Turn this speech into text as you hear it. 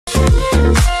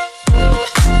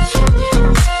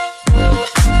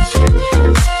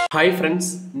Hi friends,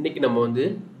 இன்னைக்கு நம்ம வந்து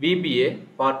VBA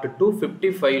part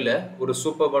 255ல ஒரு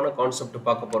சூப்பர்பான கான்செப்ட்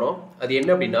பார்க்க போறோம். அது என்ன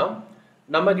அப்படின்னா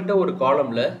நம்ம கிட்ட ஒரு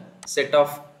காலம்ல செட்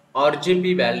ஆஃப்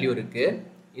RGB வேல்யூ இருக்கு.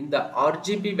 இந்த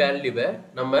RGB வேல்யூவை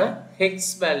நம்ம hex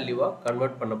வேல்யூவா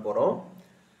கன்வெர்ட் பண்ண போறோம்.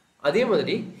 அதே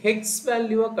மாதிரி hex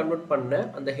வேல்யூவா கன்வெர்ட் பண்ண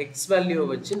அந்த hex வேல்யூவை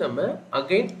வச்சு நம்ம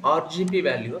again RGB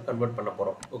வேல்யூவை கன்வெர்ட் பண்ண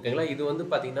போறோம். ஓகேங்களா? இது வந்து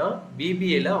பாத்தீங்கன்னா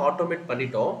VBAல ஆட்டோமேட்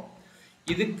பண்ணிட்டோம்.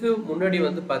 இதுக்கு முன்னாடி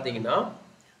வந்து பாத்தீங்கன்னா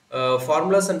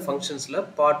formulas and functionsல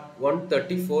part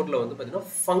 134ல வந்து பாத்தீங்கன்னா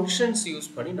functions யூஸ்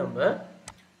பண்ணி நம்ம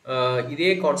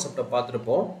இதே கான்செப்ட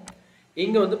பார்த்திருப்போம்.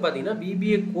 இங்க வந்து பாத்தீங்கன்னா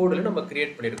VBA கோட்ல நம்ம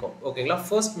கிரியேட் பண்ணிருக்கோம். ஓகேங்களா?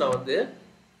 ஃபர்ஸ்ட் நான் வந்து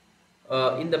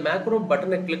இந்த மேக்ரோ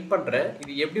பட்டனை கிளிக் பண்றேன்.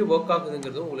 இது எப்படி வர்க்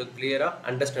ஆகுதுங்கிறது உங்களுக்கு கிளியரா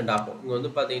அண்டர்ஸ்டாண்ட் ஆகும். இங்க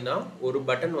வந்து பாத்தீங்கன்னா ஒரு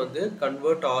பட்டன் வந்து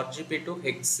convert RGB to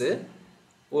hex,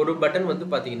 ஒரு பட்டன் வந்து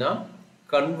பாத்தீங்கன்னா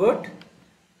convert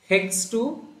hex to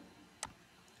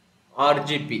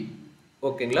RGB.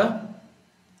 ஓகேங்களா?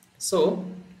 ஸோ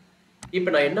இப்போ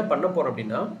நான் என்ன பண்ண போறேன்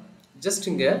அப்படின்னா ஜஸ்ட்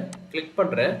இங்க கிளிக்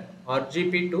பண்றேன்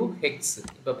RGB to hex.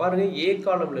 இப்போ பாருங்க A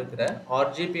காலம்ல இருக்கிற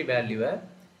RGB வேல்யூவை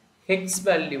hex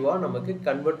வேல்யூவா நமக்கு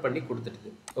கன்வெர்ட் பண்ணி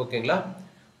கொடுத்துடுது. ஓகேங்களா?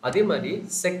 அதே மாதிரி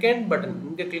செகண்ட் பட்டன்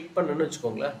இங்க கிளிக் பண்ணனும்னு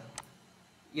வெச்சுக்கோங்களேன்.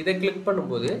 இதை கிளிக்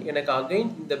பண்ணும்போது எனக்கு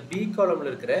அகைன் இந்த B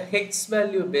காலம்ல இருக்கிற hex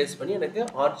வேல்யூ பேஸ் பண்ணி எனக்கு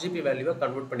RGB வேல்யூவை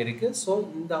கன்வெர்ட் பண்ணிருக்கு. ஸோ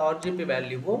இந்த RGB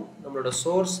வேல்யூவும் நம்மளோட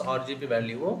சோர்ஸ் RGB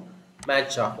வேல்யூவும்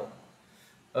மேட்ச் ஆகும்.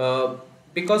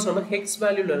 பிகாஸ் நம்ம ஹெக்ஸ்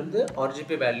வேல்யூல இருந்து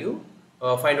RGB வேல்யூ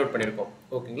ஃபைண்ட் அவுட் பண்ணியிருக்கோம்.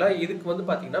 ஓகேங்களா? இதுக்கு வந்து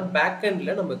பார்த்தீங்கன்னா பேக்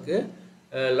எண்டில் நமக்கு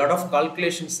லாட் ஆஃப்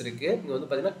கால்குலேஷன்ஸ் இருக்கு. இங்கே வந்து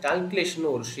பார்த்தீங்கன்னா கால்குலேஷன்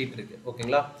ஒரு ஷீட் இருக்கு.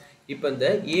 ஓகேங்களா? இப்போ இந்த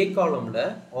A காலம்ல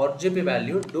RGB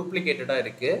வேல்யூ டூப்ளிகேட்டடாக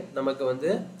இருக்கு. நமக்கு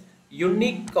வந்து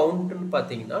யூனிக் கவுண்ட்னு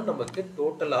பார்த்தீங்கன்னா நமக்கு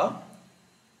டோட்டலாக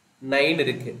 9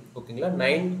 இருக்கு. ஓகேங்களா?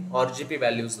 9 RGB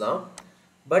வேல்யூஸ் தான்.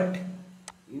 பட்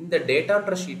இந்த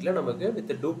டேட்டான்ற ஷீட்ல நமக்கு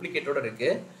வித் டூப்ளிகேட்டோட இருக்கு.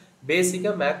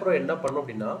 பேசிக்கா மேக்ரோ என்ன பண்ணும்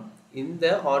அப்படின்னா இந்த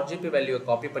RGB வேல்யூவை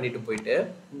காப்பி பண்ணிட்டு போயிட்டு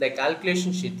இந்த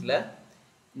கால்குலேஷன் ஷீட்ல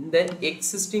இந்த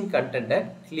எக்ஸிஸ்டிங் கண்டென்ட்டை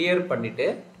கிளியர் பண்ணிட்டு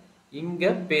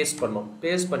இங்க பேஸ்ட் பண்ணும்.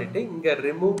 பேஸ்ட் பண்ணிட்டு இங்க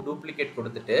ரிமூவ் டூப்ளிகேட்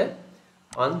கொடுத்துட்டு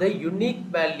அந்த யூனிக்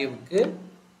வேல்யூவுக்கு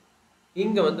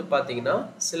இங்க வந்து பாத்தீங்கன்னா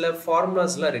சில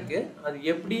ஃபார்முலாஸ்லாம் இருக்கு. அது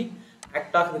எப்படி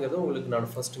ஆக்ட் ஆகுதுங்கிறது உங்களுக்கு நான்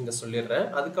ஃபர்ஸ்ட் இங்க சொல்லிடுறேன்.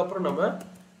 அதுக்கப்புறம் நம்ம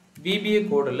VBA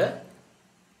கோடில்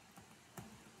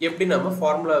எப்படி நம்ம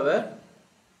ஃபார்முலாவை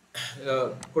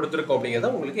கொடுத்துருக்கோம் அப்படிங்கிறத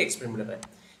உங்களுக்கு எக்ஸ்பிளைன் பண்ணுறேன்.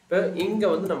 இப்போ இங்கே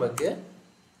வந்து நமக்கு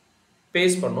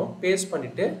பேஸ்ட் பண்ணோம். பேஸ்ட்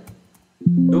பண்ணிட்டு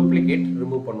டூப்ளிகேட்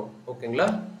ரிமூவ் பண்ணோம். ஓகேங்களா?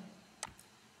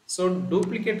 ஸோ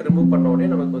டூப்ளிகேட் ரிமூவ் பண்ண உடனே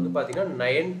நமக்கு வந்து பார்த்தீங்கன்னா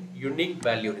 9 யூனிக்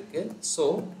வேல்யூ இருக்கு. ஸோ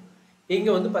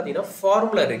இங்கே வந்து பார்த்தீங்கன்னா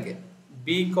ஃபார்முலா இருக்கு.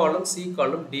 B காலம், C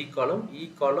காலம், D காலம், E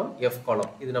காலம், F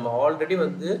காலம். இது நம்ம ஆல்ரெடி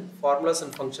வந்து ஃபார்முலாஸ்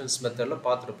அண்ட் ஃபங்க்ஷன்ஸ் மெத்தடில்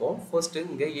பார்த்துருப்போம். ஃபர்ஸ்ட்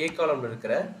இங்கே A காலம்ல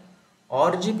இருக்கிற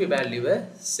RGB வேல்யூவை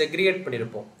செக்ரிகேட்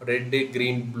பண்ணியிருப்போம். ரெட்,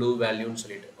 கிரீன், ப்ளூ வேல்யூன்னு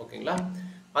சொல்லிட்டு. ஓகேங்களா?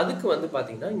 அதுக்கு வந்து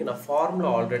பார்த்தீங்கன்னா இங்கே நான் ஃபார்முலா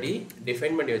ஆல்ரெடி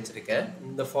டிஃபைன் பண்ணி வச்சிருக்கேன்.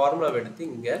 இந்த ஃபார்முலாவை எடுத்து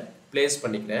இங்கே பிளேஸ்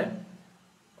பண்ணிக்கிறேன்.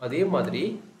 அதே மாதிரி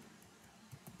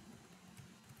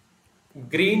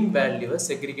கிரீன் வேல்யூவை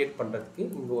செக்ரிகேட் பண்ணுறதுக்கு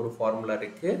இங்கே ஒரு ஃபார்முலா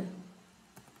இருக்கு.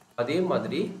 அதே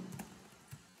மாதிரி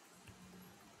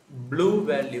ப்ளூ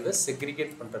வேல்யூவை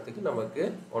செக்ரிகேட் பண்ணுறதுக்கு நமக்கு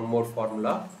ஒன் மோர்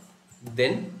ஃபார்முலா.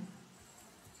 தென்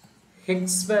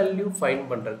ஹெக்ஸ் வேல்யூ ஃபைண்ட்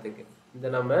பண்ணுறதுக்கு இந்த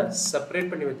நம்ம செப்பரேட்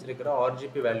பண்ணி வச்சிருக்கிற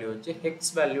RGB வேல்யூ வச்சு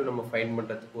ஹெக்ஸ் வேல்யூ நம்ம ஃபைண்ட்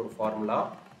பண்ணுறதுக்கு ஒரு ஃபார்முலா.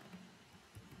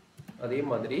 அதே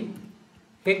மாதிரி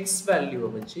ஹெக்ஸ் வேல்யூவை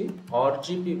வச்சு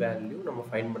RGB வேல்யூ நம்ம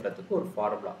ஃபைண்ட் பண்ணுறதுக்கு ஒரு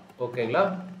ஃபார்முலா. ஓகேங்களா?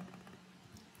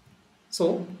 ஸோ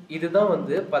இதுதான்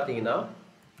வந்து பார்த்தீங்கன்னா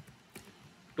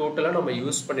டோட்டலாக நம்ம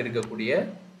யூஸ் பண்ணியிருக்கக்கூடிய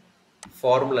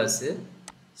ஃபார்முலாஸு.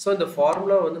 ஸோ இந்த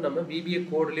ஃபார்முலா வந்து நம்ம VBA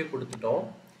கோட்லேயே கொடுத்துட்டோம்.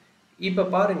 இப்போ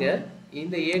பாருங்க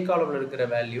இந்த A காலம்ல இருக்கிற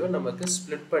வேல்யூவை நமக்கு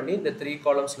ஸ்ப்ளிட் பண்ணி இந்த 3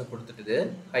 காலம்ஸ்ல கொடுத்துட்டுது.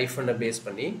 ஹைஃபனை பேஸ்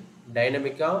பண்ணி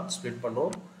டைனமிக்கா ஸ்ப்ளிட்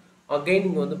பண்ணோம். அகைன்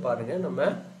இங்க வந்து பாருங்க நம்ம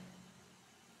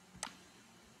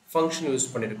ஃபங்க்ஷன் யூஸ்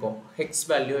பண்ணியிருக்கோம். ஹெக்ஸ்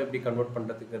வேல்யூ எப்படி கன்வெர்ட்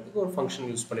பண்றதுங்கிறதுக்கு ஒரு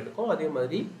ஃபங்க்ஷன் யூஸ் பண்ணியிருக்கோம். அதே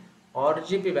மாதிரி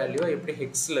RGB வேல்யூவை எப்படி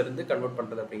ஹெக்ஸ்ல இருந்து கன்வெர்ட்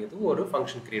பண்றது அப்படிங்கிறதுக்கு ஒரு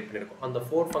ஃபங்க்ஷன் கிரியேட் பண்ணியிருக்கோம். அந்த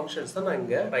 4 ஃபங்க்ஷன்ஸ் தான் நான்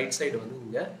இங்க ரைட் சைடு வந்து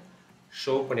இங்க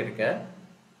ஷோ பண்ணியிருக்கேன்.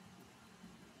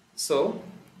 ஸோ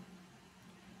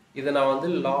இதை நான் வந்து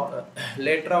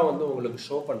லேட்டராக வந்து உங்களுக்கு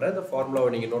ஷோ பண்ணுறேன். இந்த ஃபார்முலாவை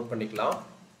நீங்கள் நோட் பண்ணிக்கலாம்.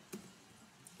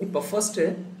 இப்போ ஃபர்ஸ்ட்டு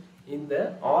இந்த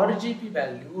RGB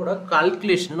வேல்யூவோட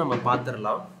கால்குலேஷனை நம்ம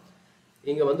பார்த்துடலாம்.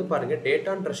 இங்கே வந்து பாருங்கள்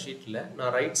டேட்டான்ற ஷீட்டில்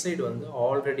நான் ரைட் சைடு வந்து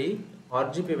ஆல்ரெடி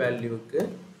RGB வேல்யூவுக்கு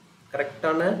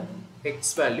கரெக்டான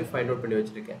ஹெக்ஸ் வேல்யூ ஃபைண்ட் அவுட் பண்ணி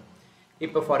வச்சுருக்கேன்.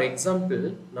 இப்போ ஃபார் எக்ஸாம்பிள்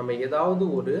நம்ம ஏதாவது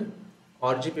ஒரு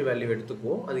RGB வேல்யூ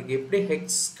எடுத்துக்குவோம். அதுக்கு எப்படி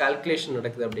ஹெக்ஸ் கால்குலேஷன்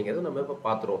நடக்குது அப்படிங்கிறத நம்ம இப்போ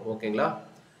பார்த்துருவோம். ஓகேங்களா?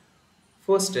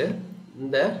 ஃபர்ஸ்ட்டு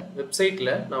இந்த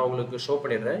வெப்சைட்டில் நான் உங்களுக்கு ஷோ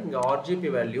பண்ணிடுறேன். இங்கே RGB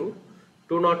வேல்யூ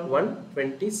 201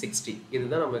 20 60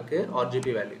 இதுதான் நமக்கு RGB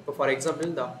வேல்யூ. இப்போ ஃபார் எக்ஸாம்பிள்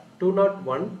இந்த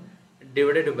 201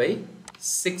 டிவைடட் பை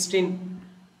 16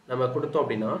 நம்ம கொடுத்தோம்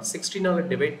அப்படின்னா 16ஆல்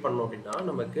டிவைட் பண்ணோம் அப்படின்னா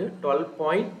நமக்கு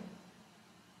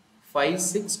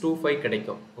 12.5625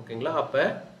 கிடைக்கும். ஓகேங்களா? அப்போ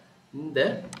இந்த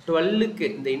 12க்கு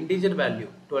இந்த இன்டிஜர் வேல்யூ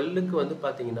 12க்கு வந்து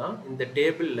பார்த்தீங்கன்னா இந்த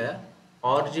டேபிளில்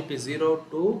RGB 0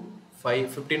 to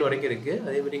 15 வரைக்கும் இருக்குது.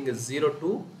 அதே மாதிரி இங்கே 0 to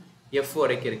F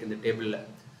வரைக்கும் இருக்குது இந்த டேபிளில்.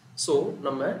 ஸோ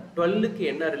நம்ம 12க்கு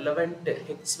என்ன ரிலவெண்ட்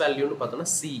ஹெக்ஸ் வேல்யூன்னு பார்த்தோம்னா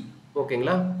C.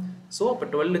 ஓகேங்களா? ஸோ அப்போ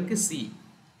 12க்கு C.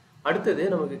 அடுத்தது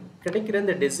நமக்கு கிடைக்கிற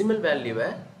இந்த டெசிமல் வேல்யூவை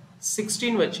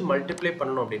 16 வச்சு மல்டிப்ளை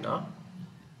பண்ணணும் அப்படின்னா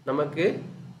நமக்கு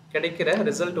கிடைக்கிற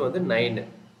ரிசல்ட் வந்து 9.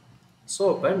 ஸோ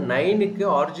அப்போ 9க்கு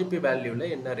RGB வேல்யூவில்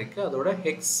என்ன இருக்குது, அதோட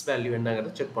ஹெக்ஸ் வேல்யூ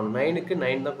என்னங்கிறத செக் பண்ணணும். 9க்கு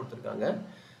 9 தான் கொடுத்துருக்காங்க.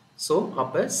 ஸோ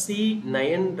அப்போ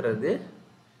C9ன்றது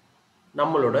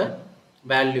நம்மளோட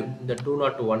வேல்யூ இந்த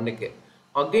 201க்கு.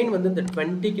 அகெயின் வந்து இந்த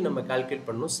 20க்கு நம்ம கால்குலேட்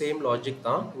பண்ணணும். சேம் லாஜிக்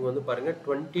தான். இங்கே வந்து பாருங்கள்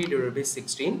 20 divided by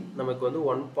 16 நமக்கு வந்து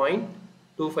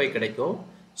 1.25 கிடைக்கும்.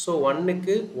 ஸோ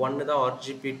 1க்கு 1 தான்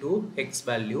RGB to ஹெக்ஸ்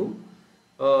வேல்யூ.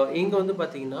 இங்கே வந்து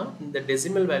பார்த்தீங்கன்னா இந்த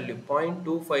டெசிமல் வேல்யூ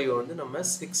 0.25 வந்து நம்ம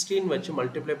 16 வச்சு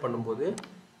மல்டிப்ளை பண்ணும்போது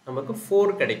நமக்கு 4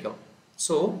 கிடைக்கும்.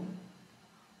 ஸோ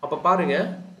அப்போ பாருங்கள்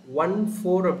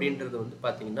 14 அப்படின்றது வந்து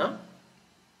பார்த்தீங்கன்னா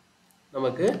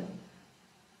நமக்கு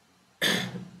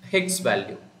hex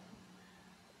value.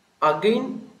 Again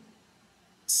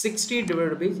 60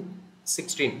 divided by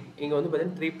 16 இங்கே வந்து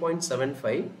பார்த்தீங்கன்னா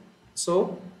 3.75. ஸோ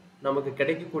நமக்கு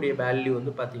கிடைக்கக்கூடிய வேல்யூ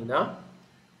வந்து பார்த்தீங்கன்னா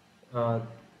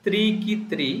 3க்கு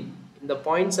 3 இந்த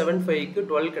 0.75க்கு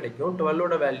 12 கிடைக்கும்.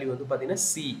 12ஓட வேல்யூ வந்து பார்த்தீங்கன்னா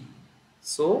C.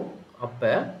 ஸோ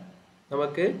அப்போ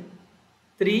நமக்கு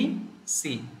 3C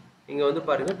இங்கே வந்து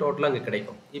பாருங்கள் டோட்டலாக அங்கே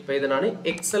கிடைக்கும். இப்போ இதை நான்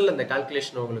எக்ஸல் அந்த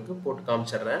கால்குலேஷன் உங்களுக்கு போட்டு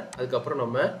காமிச்சிடுறேன். அதுக்கப்புறம்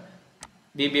நம்ம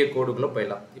VBA கோடுக்குள்ளே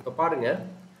போயிடலாம். இப்போ பாருங்கள்,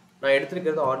 நான்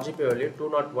எடுத்துருக்கிறது RGB வேல்யூ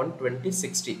 201 20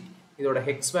 60. இதோட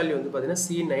ஹெக்ஸ் வேல்யூ வந்து பார்த்தீங்கன்னா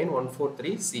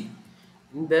C9143C.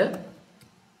 இந்த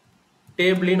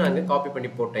டேபிளையும் நான் இங்கே காப்பி பண்ணி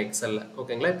போட்டேன் எக்ஸலில்.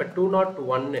 ஓகேங்களா? இப்போ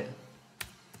 201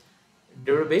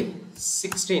 டிவைட் பை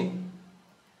 16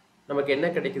 நமக்கு என்ன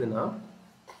கிடைக்குதுன்னா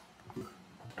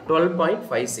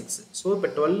 12.56. ஸோ இப்போ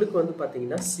 12க்கு வந்து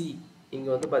பார்த்தீங்கன்னா C. இங்கே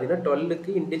வந்து பார்த்தீங்கன்னா 12க்கு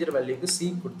இன்டிஜர் வேல்யூக்கு C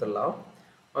கொடுத்துடலாம்.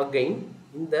 அகெயின்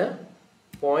இந்த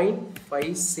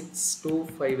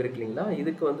 0.5625 இருக்கு இல்லைங்களா,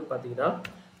 இதுக்கு வந்து பார்த்தீங்கன்னா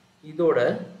இதோட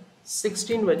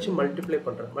 16 வச்சு மல்டிப்ளை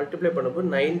பண்ணுறேன். மல்டிப்ளை பண்ணும்போது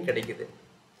 9 கிடைக்குது.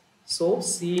 ஸோ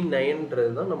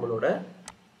C9ன்றது தான் நம்மளோட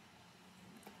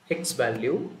ஹெக்ஸ்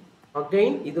வேல்யூ.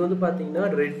 அகெயின் இது வந்து பார்த்தீங்கன்னா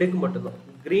ரெட்டுக்கு மட்டும்தான்.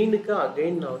 க்ரீனுக்கு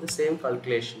அகெயின் நான் வந்து சேம்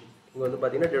கால்குலேஷன். இங்கே வந்து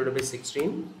பார்த்தீங்கன்னா டிவைட் பை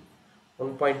 16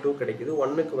 1.2 கிடைக்குது.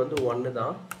 1க்கு வந்து 1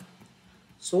 தான்.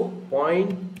 ஸோ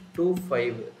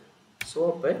 0.25. ஸோ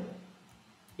அப்போ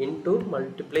இன்டூ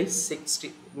மல்டிப்ளை 60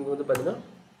 இங்கே வந்து பார்த்தீங்கன்னா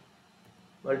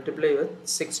மல்டிப்ளை வித்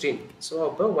 16. ஸோ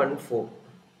அப்போ 14.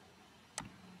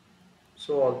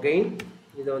 ஸோ அகெயின்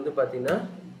இது வந்து பார்த்தீங்கன்னா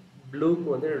ப்ளூக்கு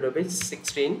வந்து டிவைட் பை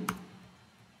 16.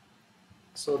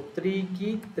 ஸோ 3க்கு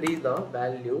 3 தான்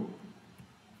வேல்யூ.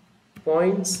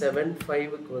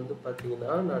 0.75க்கு வந்து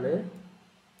பார்த்தீங்கன்னா நான்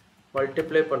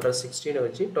மல்டிப்ளை பண்ணுற 16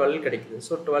 வச்சு 12 கிடைக்குது.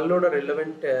 So 12ஓட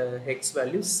relevant hex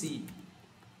value C.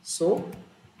 So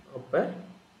அப்போ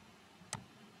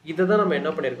இதை தான் நம்ம என்ன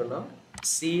பண்ணியிருக்கோம்னா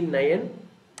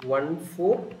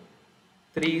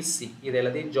C9143C இது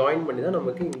எல்லாத்தையும் ஜாயின் பண்ணி தான்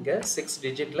நமக்கு இங்கே 6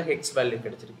 டிஜிட்டில் ஹெக்ஸ் வேல்யூ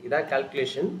கிடைச்சிருக்கு. இதான்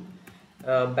கால்குலேஷன்.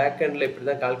 பேக் எண்டில் இப்படி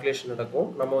தான் கால்குலேஷன் நடக்கும்.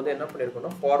 நம்ம வந்து என்ன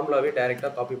பண்ணியிருக்கோம்னா ஃபார்முலாவே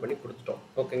டைரெக்டாக காப்பி பண்ணி கொடுத்துட்டோம்.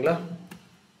 ஓகேங்களா?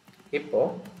 இப்போ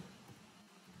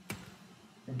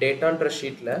டேட்டான்ற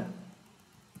ஷீட்டில்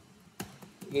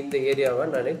இந்த ஏரியாவை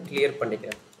நான் கிளியர்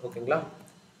பண்ணிக்கிறேன். ஓகேங்களா?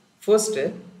 ஃபர்ஸ்ட்டு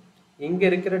இங்கே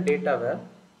இருக்கிற டேட்டாவை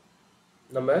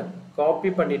நம்ம காப்பி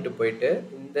பண்ணிட்டு போயிட்டு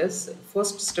இந்த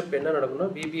ஃபர்ஸ்ட் ஸ்டெப் என்ன நடக்கும்னா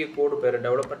VBA கோடு பேர்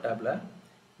டெவலப்பர் டேப்ல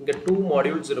இங்கே 2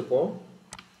 மாடியூல்ஸ் இருக்கும்.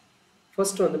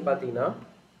 ஃபர்ஸ்ட் வந்து பார்த்தீங்கன்னா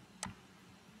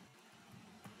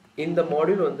இந்த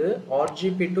மாடியூல் வந்து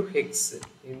RGB to ஹெக்ஸ்.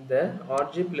 இந்த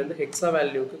RGBலேருந்து ஹெக்ஸா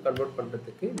வேல்யூக்கு கன்வெர்ட்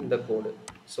பண்ணுறதுக்கு இந்த கோடு.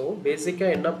 ஸோ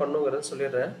பேசிக்காக என்ன பண்ணுங்கிறத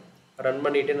சொல்லிடுறேன். ரன்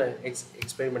பண்ணிவிட்டு நான்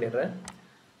எக்ஸ்பிளைன் பண்ணிடுறேன்.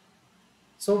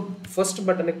 ஸோ ஃபர்ஸ்ட்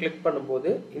பட்டனை கிளிக் பண்ணும்போது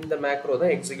இந்த மேக்ரோ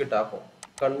தான் எக்ஸிக்யூட் ஆகும்.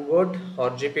 Convert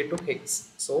RGB to hex.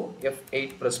 So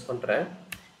F8 press பண்ணுறேன்.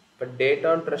 இப்போ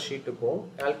டேட்டான்ற ஷீட்டுக்கும்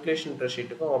கால்குலேஷன்ற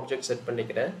ஷீட்டுக்கும் ஆப்ஜெக்ட் செட்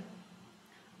பண்ணிக்கிறேன்.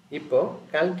 இப்போ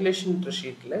கால்குலேஷன்ற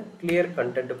ஷீட்டில் கிளியர்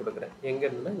கண்டென்ட் கொடுக்குறேன். எங்கே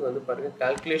இருந்துன்னா இது வந்து பாருங்கள்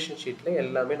கால்குலேஷன் ஷீட்டில்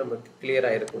எல்லாமே நமக்கு கிளியர்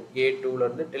ஆகிருக்கும்.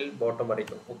 A2லேருந்து டில் பாட்டம்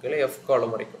வரைக்கும். ஓகேங்களா? F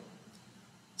காலம் வரைக்கும்.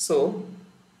 ஸோ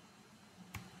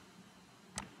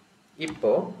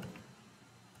இப்போ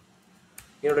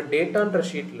என்னோட டேட்டான்ற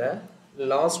ஷீட்டில்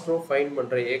லாஸ்ட் ரோ ஃபைண்ட்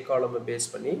பண்ணுற A காலமை பேஸ்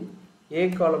பண்ணி A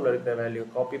காலமில் இருக்கிற வேல்யூ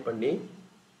காப்பி பண்ணி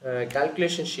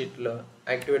calculation sheetல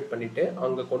activate பண்ணிட்டு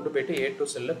அங்க கொண்டு போயிட்டு A2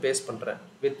 செல்ல பேஸ்ட் பண்றேன்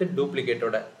with duplicate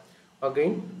ஓட.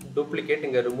 again duplicate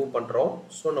இங்க remove பண்றோம்.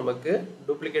 so நமக்கு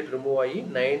duplicate remove ஆகி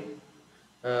 9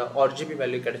 RGB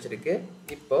value கிடைச்சிருக்கு.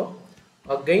 இப்போ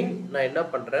again நான் என்ன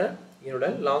பண்றேன், என்னோட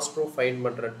last row find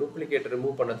பண்றேன் duplicate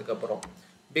remove பண்ணதுக்கு அப்புறம்.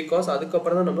 because அதுக்கு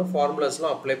அப்புறம் தான் நம்ம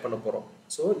formulasலாம் apply பண்ண போறோம்.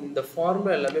 so இந்த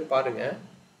formula எல்லாமே பாருங்க,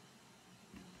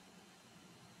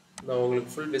 நான்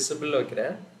உங்களுக்கு full visible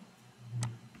வைக்கிறேன்.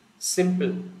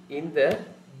 simple இந்த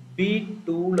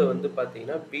B2 ல வந்து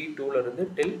பாத்தீங்கன்னா B2 ல இருந்து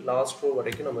till last row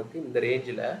வரைக்கும் நமக்கு இந்த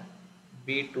ரேஞ்சில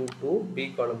B2 to B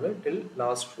column till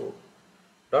last row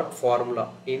dot formula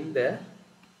இந்த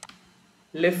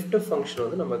left function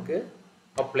வந்து நமக்கு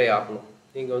apply ஆகணும்.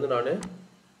 இங்க வந்து நான்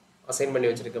அசைன் பண்ணி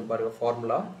வச்சிருக்கேன் பாருங்க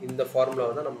ஃபார்முலா. இந்த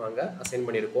ஃபார்முலாவை தான் நம்ம அங்க அசைன்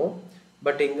பண்ணியிருக்கோம்.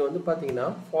 பட் இங்க வந்து பாத்தீங்கன்னா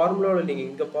ஃபார்முலாவில் நீங்க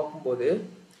இங்க பார்க்கும்போது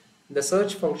இந்த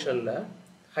சர்ச் ஃபங்க்ஷன்ல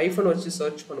ஹைஃபன் வச்சு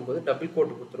சர்ச் பண்ணும்போது டபுள்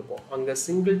கோட் கொடுத்துருப்போம். அங்க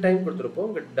சிங்கிள் டைம் கொடுத்துருப்போம்,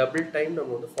 இங்க டபுள் டைம்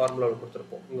நம்ம வந்து ஃபார்முலாவில்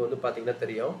கொடுத்துருப்போம். இங்க வந்து பாத்தீங்கன்னா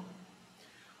தெரியும்.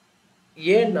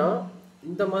 ஏன்னா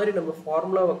இந்த மாதிரி நம்ம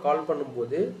ஃபார்முலாவை கால்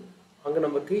பண்ணும்போது அங்க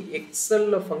நமக்கு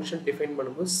எக்ஸல்ல ஃபங்க்ஷன் டிஃபைன்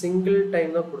பண்ணும்போது சிங்கிள்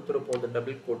டைம் தான் கொடுத்துருப்போம் இந்த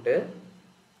டபுள் கோட்.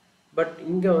 பட்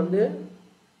இங்க வந்து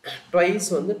ட்வைஸ்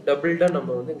வந்து டபுள்டா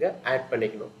நம்ம வந்து இங்க ஆட்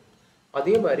பண்ணிக்கணும்.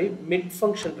 அதே மாதிரி மிட்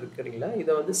ஃபங்க்ஷன் இருக்குங்களா,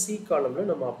 இதை வந்து சி காலம்ல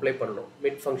நம்ம அப்ளை பண்ணணும்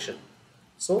mid function.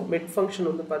 So mid function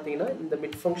வந்து பார்த்தீங்கன்னா இந்த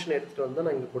மிட் ஃபங்க்ஷன் எடுத்துகிட்டு வந்து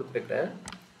நான் இங்கே கொடுத்துருக்கிறேன்.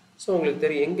 ஸோ உங்களுக்கு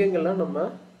தெரியும் எங்கெங்கெல்லாம் நம்ம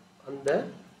அந்த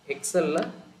எக்ஸலில்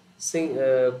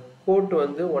கோட்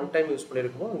வந்து ஒன் டைம் யூஸ்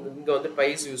பண்ணியிருக்கோமோ இங்கே வந்து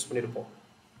ட்வைஸ் யூஸ் பண்ணியிருப்போம்.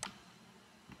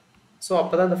 ஸோ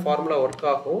அப்போ தான் இந்த ஃபார்முலா ஒர்க்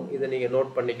ஆகும். இதை நீங்கள்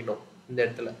நோட் பண்ணிக்கணும் இந்த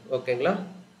இடத்துல. ஓகேங்களா?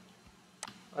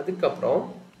 அதுக்கப்புறம்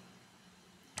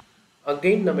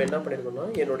அகெயின் நம்ம என்ன பண்ணியிருக்கோம்னா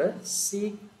என்னோட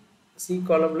சி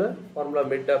காலம்ல ஃபார்முலா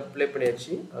மிட் அப்ளை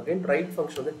பண்ணியாச்சு. அகைன் ரைட்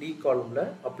ஃபங்க்ஷன் வந்து டி காலம்ல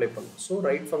அப்ளை பண்ணும். ஸோ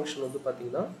ரைட் ஃபங்க்ஷன் வந்து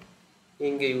பார்த்தீங்கன்னா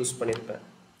இங்கே யூஸ் பண்ணியிருப்பேன்.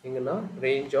 எங்கன்னா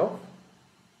ரேஞ்ச் ஆஃப்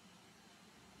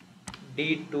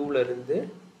D2ல இருந்து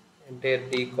என்டையர்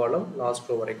டி காலம் லாஸ்ட்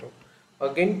ரோ வரைக்கும்.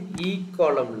 அகைன் இ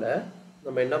காலம்ல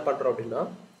நம்ம என்ன பண்ணுறோம் அப்படின்னா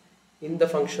இந்த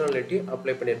ஃபங்க்ஷனாலிட்டி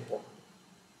அப்ளை பண்ணியிருப்போம்.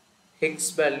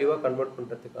 ஹெக்ஸ் வேல்யூவை கன்வெர்ட்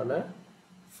பண்ணுறதுக்கான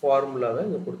ஃபார்முலாவை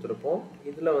இங்கே கொடுத்துருப்போம்.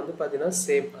 இதில் வந்து பார்த்தீங்கன்னா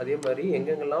சேம் அதே மாதிரி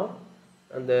எங்கெங்கெல்லாம்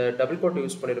அந்த டபுள் கோட்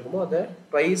யூஸ் பண்ணியிருக்கோமோ அதை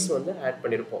ட்வைஸ் வந்து ஆட்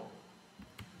பண்ணியிருப்போம்.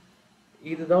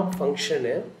 இதுதான்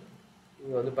ஃபங்க்ஷனு.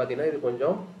 இங்கே வந்து பார்த்தீங்கன்னா இது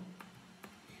கொஞ்சம்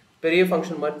பெரிய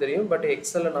ஃபங்க்ஷன் மாதிரி தெரியும். பட்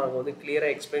எக்ஸலில் நாங்கள் வந்து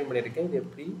கிளியராக எக்ஸ்பிளைன் பண்ணியிருக்கேன் இது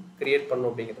எப்படி கிரியேட்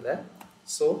பண்ணணும் அப்படிங்கிறத.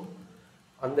 ஸோ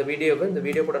அந்த வீடியோவை இந்த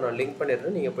வீடியோ கூட நான் லிங்க்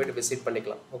பண்ணிடுறேன், நீங்கள் போய்ட்டு விசிட்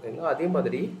பண்ணிக்கலாம். ஓகேங்களா? அதே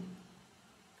மாதிரி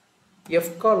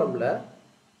எஃப் காலமில்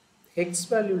ஹெக்ஸ்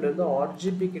வேல்யூலேருந்து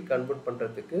ஆர்ஜிபிக்கு கன்வெர்ட்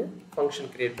பண்ணுறதுக்கு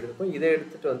ஃபங்க்ஷன் கிரியேட் பண்ணியிருக்கோம். இதை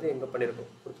எடுத்துகிட்டு வந்து எங்கே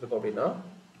பண்ணியிருக்கோம் கொடுத்துருக்கோம் அப்படின்னா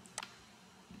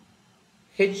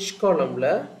ஹெச் காலமில்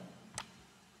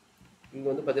இங்கே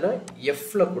வந்து பார்த்தீங்கன்னா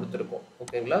எஃப்ல கொடுத்துருக்கோம்.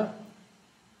 ஓகேங்களா?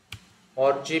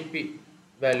 ஆர்ஜிபி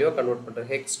வேல்யூவை கன்வெர்ட் பண்ணுறோம்.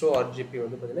 ஹெக்ஸ் டு ஆர்ஜிபி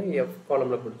வந்து பார்த்தீங்கன்னா எஃப்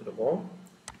காலமில் கொடுத்துருக்கோம்.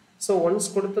 ஸோ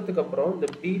ஒன்ஸ் கொடுத்ததுக்கப்புறம் இந்த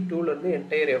B2லேருந்து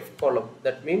என்டையர் எஃப் காலம்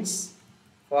தட் மீன்ஸ்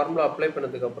ஃபார்முலா அப்ளை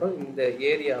பண்ணதுக்கப்புறம் இந்த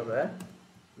ஏரியாவை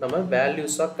நம்ம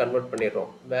வேல்யூஸாக கன்வெர்ட்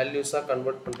பண்ணிடுறோம். வேல்யூஸாக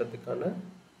கன்வெர்ட் பண்ணுறதுக்கான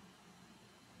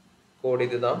கோட்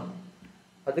இதுதான்.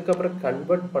 அதுக்கப்புறம்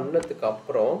கன்வெர்ட் பண்ணதுக்கு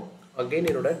அப்புறம் அகெயின்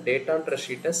என்னோட டேட்டான்ற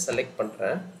ஷீட்டை செலக்ட்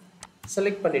பண்ணுறேன்.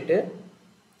 செலக்ட் பண்ணிவிட்டு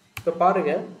இப்போ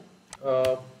பாருங்கள்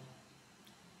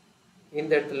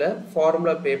இந்த இடத்துல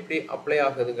ஃபார்முலா இப்போ எப்படி அப்ளை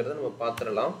ஆகுதுங்கிறத நம்ம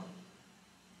பார்த்துடலாம்.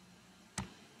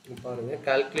 பாருங்கள்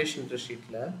கால்குலேஷன்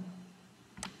ஷீட்டில்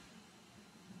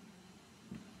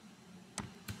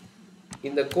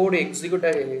இந்த கோடு எக்ஸிக்யூட்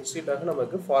ஆக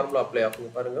நமக்கு ஃபார்முலா அப்ளை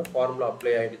ஆகும். பாருங்க ஃபார்முலா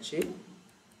அப்ளை ஆயிடுச்சு.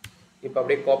 இப்போ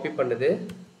அப்படியே காப்பி பண்ணுது.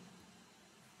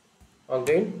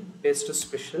 Again paste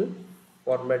special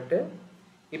format.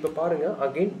 இப்போ பாருங்க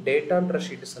அகைன் டேட்டான்ற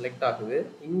ஷீட் செலக்ட் ஆகுது.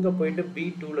 இங்கே போயிட்டு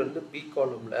B2ல இருந்து B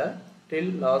காலம்ல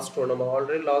டில் லாஸ்ட் ரோ நம்ம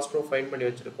ஆல்ரெடி லாஸ்ட் ரோ ஃபைண்ட் பண்ணி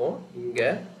வச்சிருக்கோம்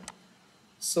இங்கே.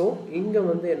 ஸோ இங்கே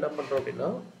வந்து என்ன பண்ணுறோம் அப்படின்னா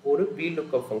ஒரு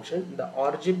VLOOKUP ஃபங்க்ஷன் இந்த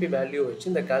RGB வேல்யூ வச்சு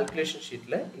இந்த கால்குலேஷன்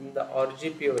ஷீட்டில் இந்த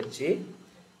RGBயை வச்சு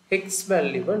ஹெக்ஸ்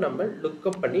வேல்யூவை நம்ம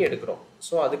லுக்கப் பண்ணி எடுக்கிறோம்.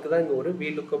 ஸோ அதுக்கு தான் இங்கே ஒரு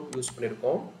VLOOKUP யூஸ்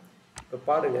பண்ணியிருக்கோம். இப்போ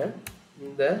பாருங்கள்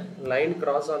இந்த லைன்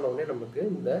கிராஸ் ஆனவுடனே நமக்கு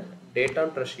இந்த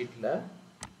டேட்டான்ற ஷீட்டில்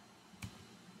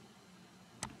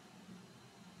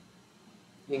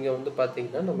இங்கே வந்து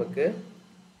பார்த்தீங்கன்னா நமக்கு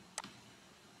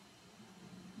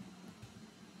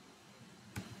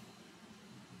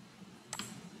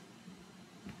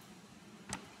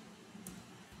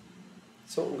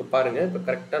ஸோ இங்கே பாருங்கள் இப்போ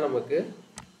கரெக்டாக நமக்கு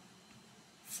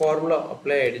ஃபார்முலா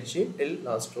அப்ளை ஆகிடுச்சு டில்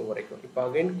லாஸ்ட் ரோ வரைக்கும். இப்போ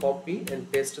again copy and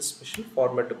paste special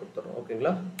format கொடுத்துறோம்.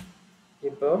 ஓகேங்களா?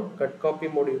 இப்போ cut copy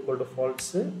mode equal to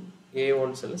falls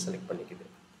A1 செல்லை செலக்ட் பண்ணிக்குது.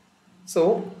 ஸோ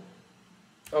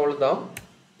அவ்வளோதான்.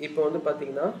 இப்போ வந்து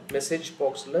பார்த்தீங்கன்னா மெசேஜ்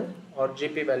பாக்ஸில்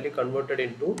RGB value converted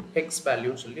into hex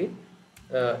வேல்யூன்னு சொல்லி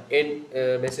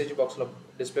மெசேஜ் பாக்ஸில்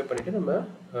டிஸ்பிளே பண்ணிவிட்டு நம்ம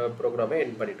ப்ரோக்ராமை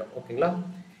எண்ட் பண்ணிட்டோம். ஓகேங்களா?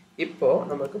 இப்போது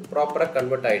நமக்கு ப்ராப்பராக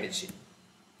கன்வெர்ட் ஆகிடுச்சு.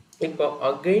 இப்போ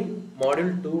அகைன்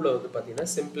மாடியூல் 2ல வந்து பார்த்தீங்கன்னா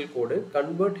simple code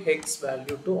convert hex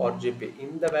value to RGB,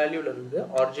 இந்த வேல்யூலேருந்து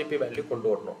RGB வேல்யூ கொண்டு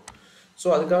வரணும். ஸோ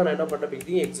அதுக்காக நான் என்ன பண்ணுறேன்,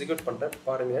 இதையும் எக்ஸிக்யூட் பண்ணுறேன்.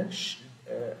 பாருங்கள்,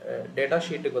 டேட்டா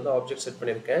ஷீட்டுக்கு வந்து ஆப்ஜெக்ட் செட்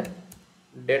பண்ணியிருக்கேன்.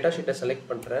 டேட்டா ஷீட்டை செலக்ட்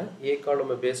பண்ணுறேன். ஏ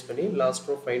காலமை பேஸ் பண்ணி லாஸ்ட்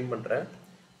ரோ ஃபைண்ட் பண்ணுறேன்.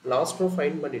 லாஸ்ட் ரோ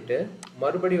ஃபைண்ட் பண்ணிவிட்டு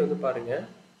மறுபடியும் வந்து பாருங்கள்,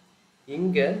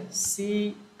 இங்கே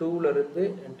C2லேருந்து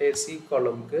என்டையர் சி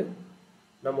காலமுக்கு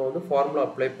நம்ம வந்து ஃபார்முலா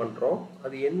அப்ளை பண்ணுறோம்.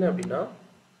 அது என்ன அப்படின்னா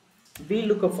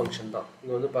VLOOKUP ஃபங்க்ஷன் தான்.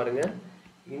 இங்கே வந்து பாருங்கள்,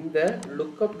 இந்த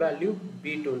லுக்கப் வேல்யூ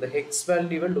B2, இந்த ஹெக்ஸ்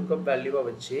வேல்யூவை லுக்கப் வேல்யூவாக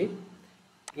வச்சு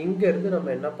இங்கேருந்து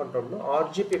நம்ம என்ன பண்ணுறோம்னா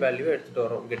RGB வேல்யூவை எடுத்துகிட்டு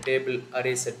வரோம். இங்கே டேபிள்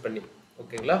அரே செட் பண்ணி.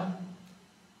 ஓகேங்களா?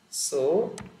 ஸோ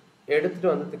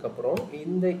எடுத்துகிட்டு வந்ததுக்கப்புறம்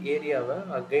இந்த ஏரியாவை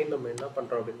அகைன் நம்ம என்ன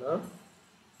பண்ணுறோம் அப்படின்னா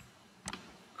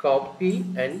காப்பி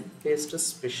அண்ட் பேஸ்ட்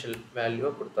ஸ்பெஷல்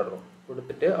வேல்யூவை கொடுத்துட்றோம்.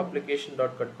 கொடுத்துட்டு application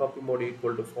dot cut copy mode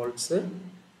equal to falls,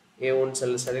 A1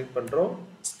 sell select பண்ணுறோம்.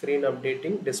 ஸ்க்ரீன்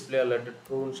அப்டேட்டிங் டிஸ்பிளே அலர்ட்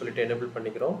ட்ரூன்னு சொல்லிட்டு எனேபிள்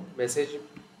பண்ணிக்கிறோம். மெசேஜ்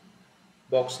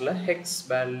பாக்ஸில் hex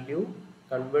value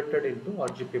converted into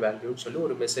RGB வேல்யூன்னு சொல்லி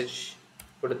ஒரு மெசேஜ்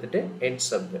கொடுத்துட்டு எண்ட்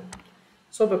சப்.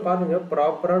 ஸோ இப்போ பாருங்கள்,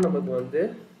 ப்ராப்பராக நமக்கு வந்து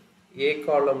ஏ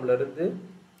காலம்லேருந்து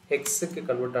ஹெக்ஸுக்கு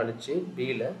கன்வெர்ட் ஆனிச்சு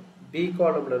பியில், பி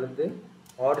காலம்லேருந்து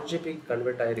RGBக்கு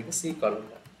கன்வெர்ட் ஆகிருக்கு சி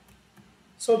காலமில்.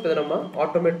 ஸோ இப்போ இதை நம்ம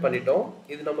ஆட்டோமேட் பண்ணிட்டோம்.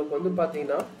 இது நமக்கு வந்து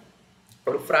பார்த்தீங்கன்னா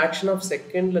ஒரு ஃப்ராக்ஷன் ஆஃப்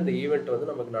செகண்டில் இந்த ஈவெண்ட்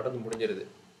வந்து நமக்கு நடந்து முடிஞ்சிருது.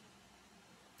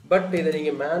 பட் இதை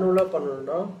நீங்கள் மேனுவலாக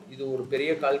பண்ணணும்னா இது ஒரு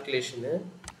பெரிய கால்குலேஷனு.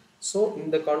 ஸோ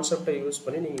இந்த கான்செப்டை யூஸ்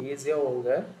பண்ணி நீங்கள் ஈஸியாக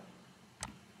உங்கள்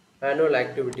மேனுவல்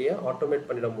ஆக்டிவிட்டியை ஆட்டோமேட்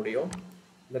பண்ணிட முடியும்.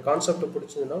 இந்த கான்செப்டை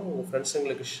பிடிச்சதுன்னா உங்கள்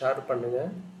ஃப்ரெண்ட்ஸுங்களுக்கு ஷேர் பண்ணுங்கள்.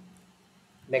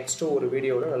 நெக்ஸ்ட்டு ஒரு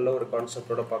வீடியோவில் நல்ல ஒரு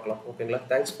கான்செப்டோட பார்க்கலாம். ஓகேங்களா?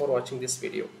 தேங்க்ஸ் ஃபார் வாட்சிங் திஸ்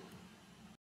வீடியோ.